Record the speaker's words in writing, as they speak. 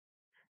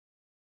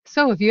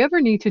So if you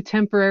ever need to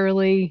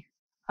temporarily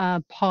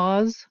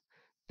pause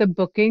the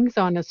bookings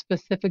on a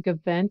specific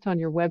event on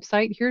your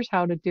website, here's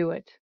how to do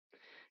it.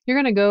 You're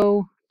going to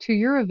go to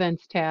your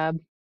events tab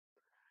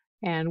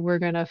and we're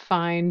going to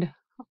find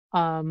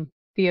the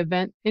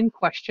event in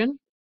question.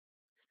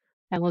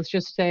 And let's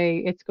just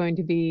say it's going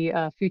to be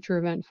future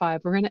event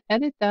 5. We're going to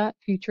edit that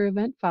future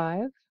event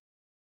 5.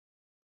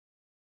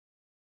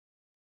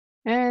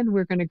 And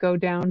we're going to go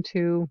down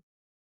to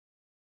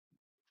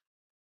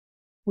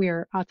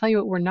I'll tell you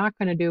what we're not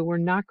going to do. We're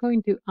not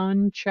going to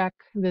uncheck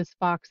this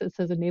box that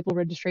says enable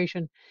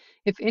registration.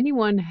 If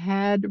anyone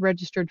had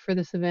registered for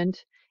this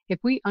event, if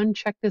we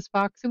uncheck this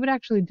box, it would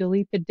actually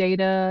delete the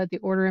data, the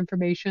order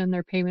information,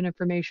 their payment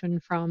information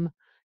from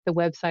the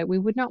website. We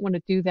would not want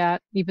to do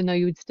that, even though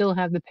you would still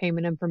have the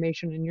payment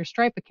information in your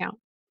Stripe account.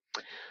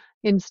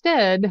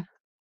 Instead,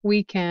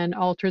 we can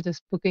alter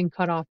this booking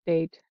cutoff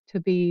date to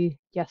be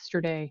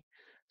yesterday.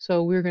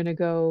 So we're going to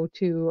go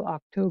to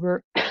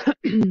October,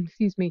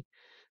 excuse me,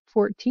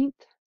 14th,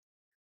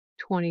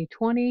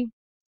 2020.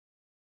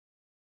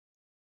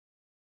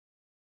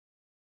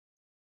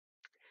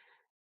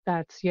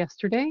 That's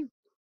yesterday.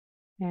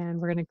 And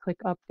we're going to click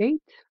update.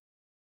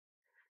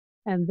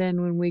 And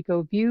then when we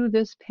go view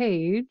this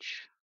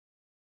page,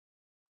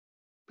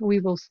 we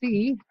will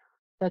see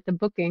that the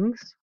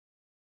bookings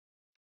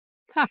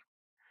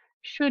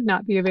should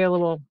not be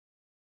available.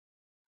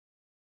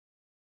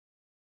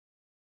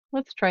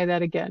 Let's try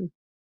that again.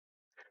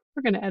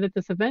 We're going to edit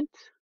this event.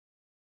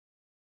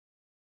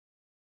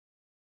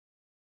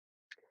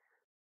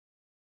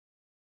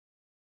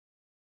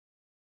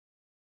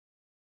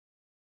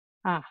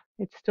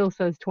 It still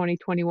says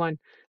 2021.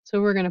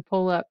 So we're going to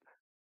pull up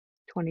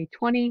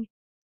 2020.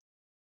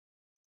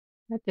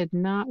 That did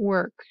not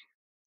work.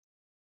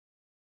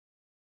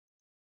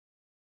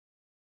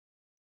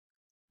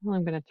 Well,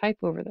 I'm going to type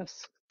over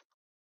this.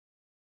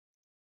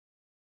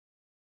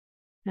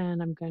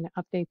 And I'm going to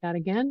update that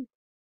again.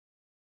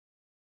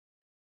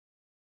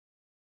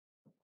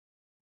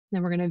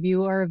 Then we're going to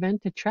view our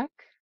event to check.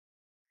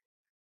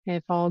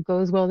 If all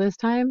goes well this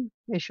time,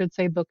 it should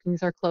say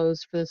bookings are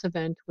closed for this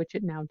event, which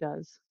it now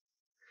does.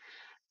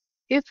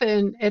 If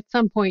at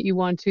some point you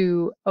want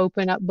to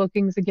open up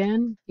bookings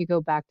again, you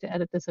go back to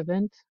edit this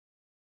event,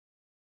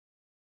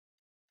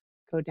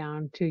 go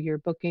down to your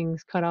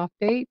bookings cutoff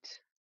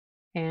date,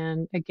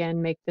 and again,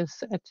 make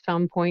this at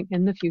some point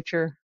in the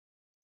future.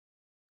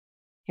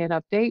 Hit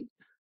update.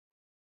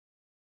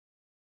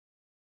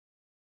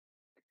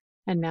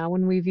 And now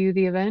when we view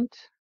the event,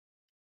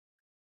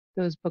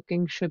 those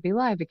bookings should be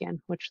live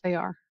again, which they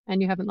are,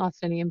 and you haven't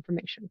lost any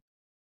information.